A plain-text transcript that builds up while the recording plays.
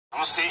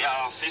नमस्ते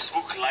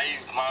फेसबुक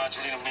लाइभमा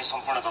जोडिनुहुने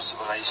सम्पूर्ण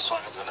दर्शकहरूलाई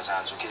स्वागत गर्न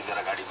चाहन्छु। केही बेर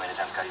अगाडि मैले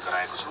जानकारी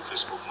गराएको छु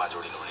फेसबुकमा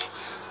जोडिनुहुने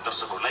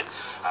दर्शकहरूलाई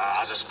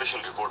आज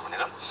स्पेशल रिपोर्ट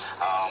भनेर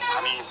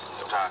हामी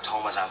एउटा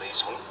ठाउँमा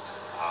जाँदैछौँ।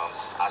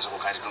 आजको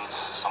कार्यक्रम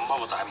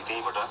सम्भवतः हामी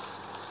त्यहीँबाट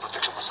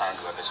प्रत्यक्ष प्रसारण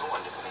गर्नेछौँ।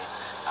 अन्य कुनै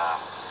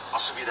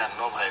असुविधा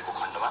नभएको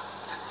खण्डमा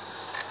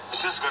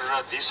विशेष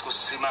गरेर देशको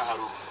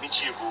सीमाहरू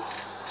मिचिएको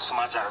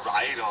समाचारहरू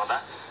आइरहँदा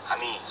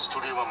हामी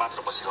स्टुडियोमा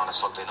मात्र बसिरहन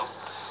सक्दैनौँ।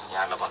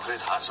 यहाँलाई भर्खरै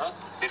थाहा छ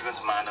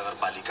वीरगञ्ज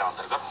महानगरपालिका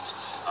अन्तर्गत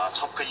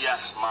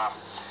छपकैयामा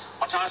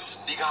 50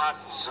 बिघा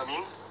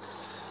जमिन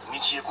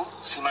मिचिएको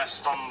सीमा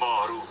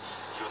स्तम्भहरू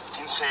यो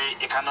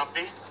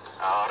 391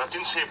 र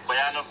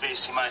 392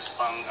 सीमा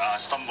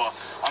स्तम्भ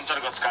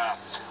अन्तर्गतका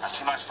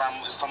सीमा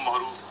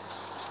स्तम्भहरू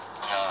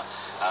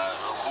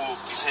को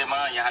विषयमा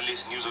यहाँले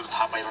न्युजहरू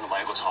थाहा पाइरहनु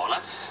भएको छ होला।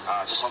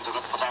 जस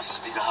अन्तर्गत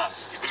 50 बिघा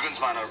वीरगञ्ज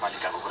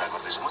महानगरपालिकाको कुरा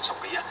गर्दैछु म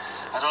छपकैया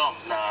र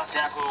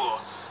त्यहाँको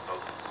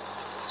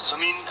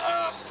जमिन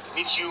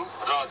मिचियो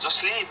र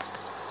जसले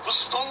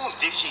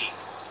पुस्तौंदेखि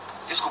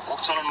त्यसको भोग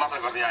चलन मात्र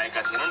गर्दै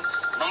आएका थिएनन्।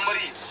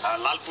 नम्बरी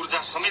लाल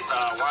पूर्जा समेत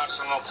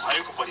उहाँहरूसँग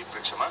भएको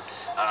परिप्रेक्ष्यमा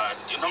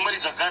यो नम्बरी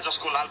जग्गा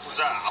जसको लाल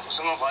पूर्जा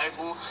आफूसँग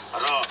भएको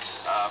र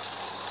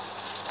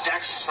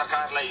ट्याक्स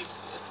सरकारलाई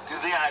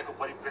तिर्दै आएको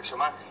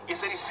परिप्रेक्ष्यमा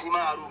यसरी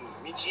सीमाहरू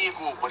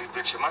मिचिएको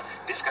परिप्रेक्ष्यमा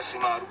देशका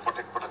सीमाहरू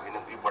पटक पटक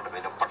होइन, दुई पटक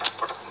होइन, पटक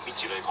पटक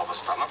मिचिरहेको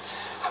अवस्थामा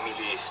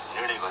हामीले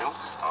निर्णय गर्यौं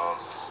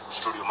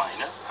स्टुडियोमा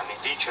होइन, हामी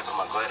त्यही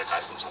क्षेत्रमा गएर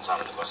कार्यक्रम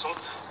सञ्चालन गर्छौं।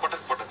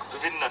 पटक पटक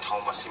विभिन्न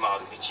ठाउँमा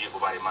सीमाहरू मिचिएको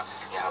बारेमा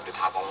यहाँहरूले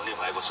थाहा पाउनै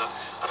भएको छ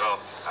र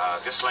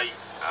त्यसलाई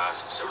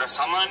एउटा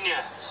सामान्य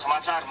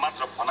समाचार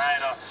मात्र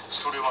बनाएर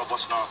स्टुडियोमा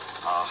बस्न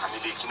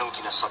हामीले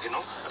किन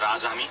सकेनौं र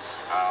आज हामी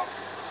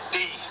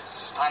त्यही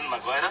स्थानमा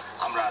गएर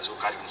हाम्रो आजको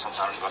कार्यक्रम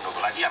सञ्चालन गर्नको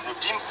लागि हाम्रो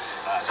टिम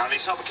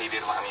जाँदैछ। अब केही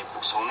बेरमा हामी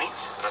पुग्छौँ नै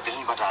र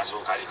त्यहीँबाट आजको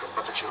कार्यक्रम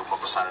प्रत्यक्ष रूपमा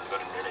प्रसारण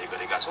गर्ने निर्णय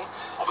गरेका छौँ।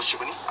 अवश्य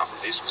पनि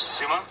आफ्नो देशको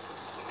सीमा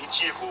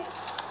मिचिएको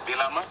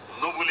बेलामा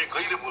नबोले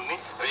कहिले बोल्ने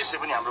र यसै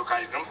पनि हाम्रो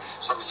कार्यक्रम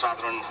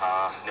सर्वसाधारण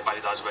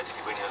नेपाली दाजुभाइ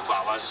दिदीबहिनीहरूको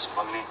आवाज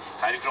बन्ने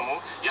कार्यक्रम हो।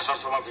 यस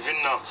अर्थमा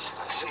विभिन्न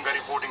किसिमका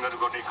रिपोर्टिङहरू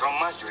गर्ने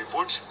क्रममा यो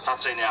रिपोर्ट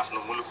साँच्चै नै आफ्नो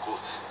मुलुकको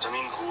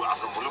जमिनको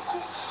आफ्नो मुलुकको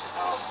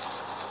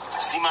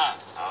सीमा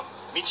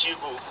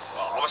मिचिएको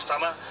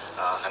अवस्थामा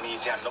हामी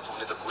त्यहाँ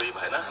नपुग्ने त कुरै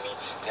भएन। हामी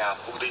त्यहाँ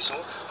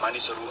पुग्दैछौँ।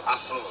 मानिसहरू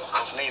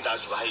आफ्नै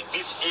दाजुभाइ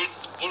बीच 1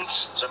 इन्च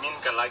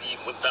जमिनका लागि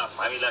मुद्दा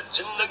मामिला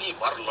जिन्दगी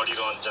भर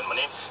लडिरहन्छन्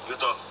भने यो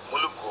त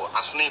मुलुकको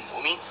आफ्नै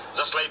भूमि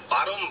जसलाई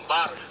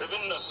बारम्बार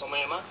विभिन्न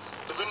समयमा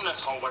विभिन्न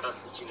ठाउँबाट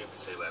मिचिने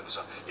विषय भएको छ।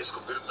 यसको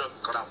विरुद्ध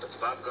कडा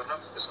प्रतिवाद गर्न,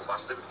 यसको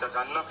वास्तविकता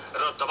जान्न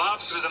र दबाव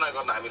सृजना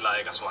गर्न हामी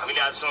लागेका छौँ।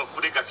 हामीले आजसम्म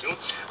कुरेका थियौँ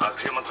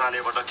गृह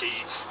मन्त्रालयबाट केही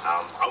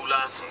आउला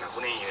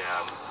कुनै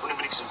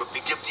पनि किसिमको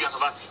विज्ञप्ति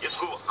अथवा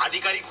यसको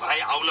आधिकारिक भनाइ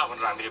आउला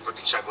भनेर हामीले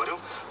प्रतीक्षा गर्यौं,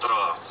 तर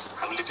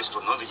हामीले त्यस्तो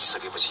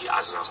नदेखिसकेपछि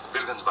आज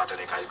वीरगञ्जबाट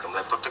नै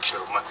कार्यक्रमलाई प्रत्यक्ष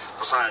रूपमा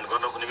प्रसारण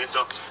गर्नको निमित्त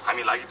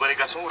हामी लागि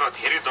परेका छौँ र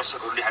धेरै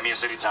दर्शकहरूले हामी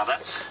यसरी जाँदा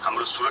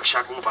हाम्रो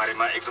सुरक्षाको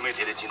बारेमा एकदमै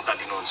धेरै चिन्ता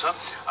लिनुहुन्छ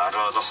र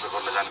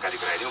दर्शकहरूलाई जानकारी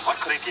गराइदिउँ।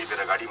 भर्खरै केही बेर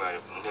अगाडि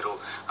मेरो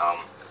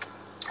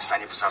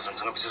स्थानीय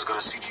प्रशासनसँग विशेष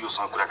गरेर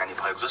सिडिओसँग कुराकानी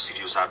भएको छ।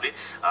 सिडिओ साहबले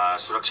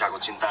सुरक्षाको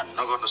चिन्ता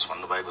नगर्नुहोस्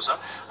भन्नुभएको छ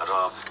र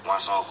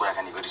उहाँसँग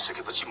कुराकानी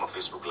गरिसकेपछि म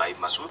फेसबुक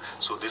लाइभमा छु।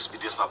 सो देश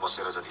विदेशमा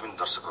बसेर जति पनि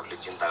दर्शकहरूले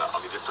चिन्ता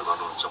अभिव्यक्त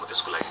गर्नुहुन्छ म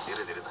त्यसको लागि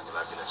धेरै धेरै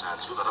धन्यवाद दिन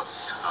चाहन्छु। तर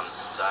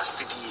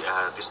स्थिति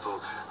त्यस्तो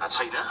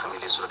छैन।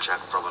 हामीले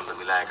सुरक्षाको प्रबन्ध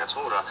मिलाएका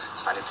छौँ र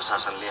स्थानीय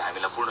प्रशासनले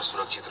हामीलाई पूर्ण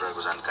सुरक्षित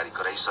रहेको जानकारी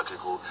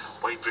गराइसकेको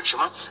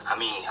परिप्रेक्ष्यमा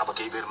हामी अब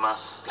केही बेरमा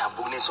त्यहाँ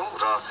पुग्नेछौँ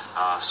र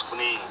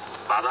कुनै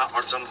बाधा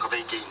अडचन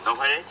कतै केही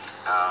नभए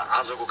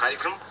आजको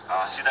कार्यक्रम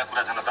सिधा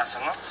कुरा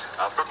जनतासँग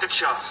प्रत्यक्ष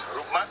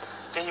रूपमा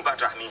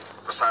त्यहीँबाट हामी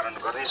प्रसारण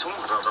गर्नेछौँ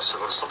र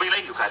दर्शकहरू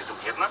सबैलाई यो कार्यक्रम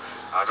हेर्न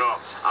र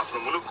आफ्नो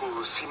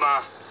मुलुकको सीमा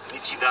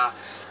मिचिँदा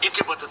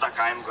एकबद्धता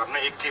कायम गर्न,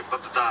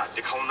 एकबद्धता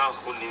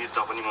देखाउनको निमित्त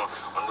पनि म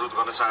अनुरोध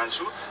गर्न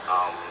चाहन्छु।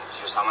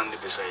 यो सामान्य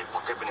विषय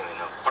पक्कै पनि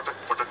होइन। पटक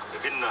पटक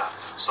विभिन्न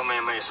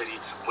समयमा यसरी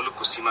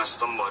मुलुकको सीमा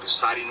स्तम्भहरू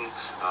सारिनु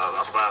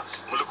अथवा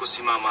मुलुकको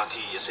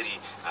सीमामाथि यसरी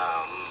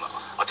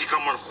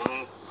अतिक्रमण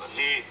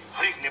हुनुले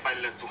हरेक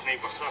नेपालीलाई दुख्नै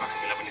पर्छ र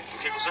हामीलाई पनि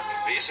दुखेको छ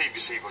र यसै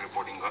विषयको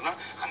रिपोर्टिङ गर्न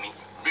हामी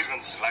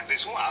वीरगञ्ज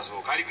लाग्दैछौँ। आजको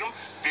कार्यक्रम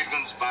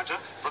वीरगञ्जबाट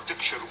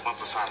प्रत्यक्ष रूपमा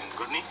प्रसारण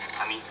गर्ने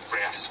हामी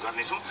प्रयास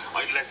गर्नेछौँ।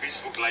 अहिलेलाई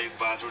फेसबुक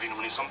लाइभमा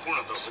जोडिनुहुने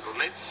सम्पूर्ण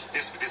दर्शकहरूलाई,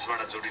 देश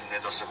विदेशबाट जोडिनुहुने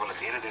दर्शकहरूलाई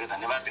धेरै धेरै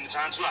धन्यवाद दिन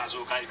चाहन्छु।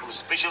 आजको कार्यक्रम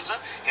स्पेशल छ,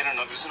 हेर्न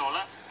नबिर्सनु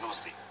होला।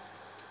 नमस्ते।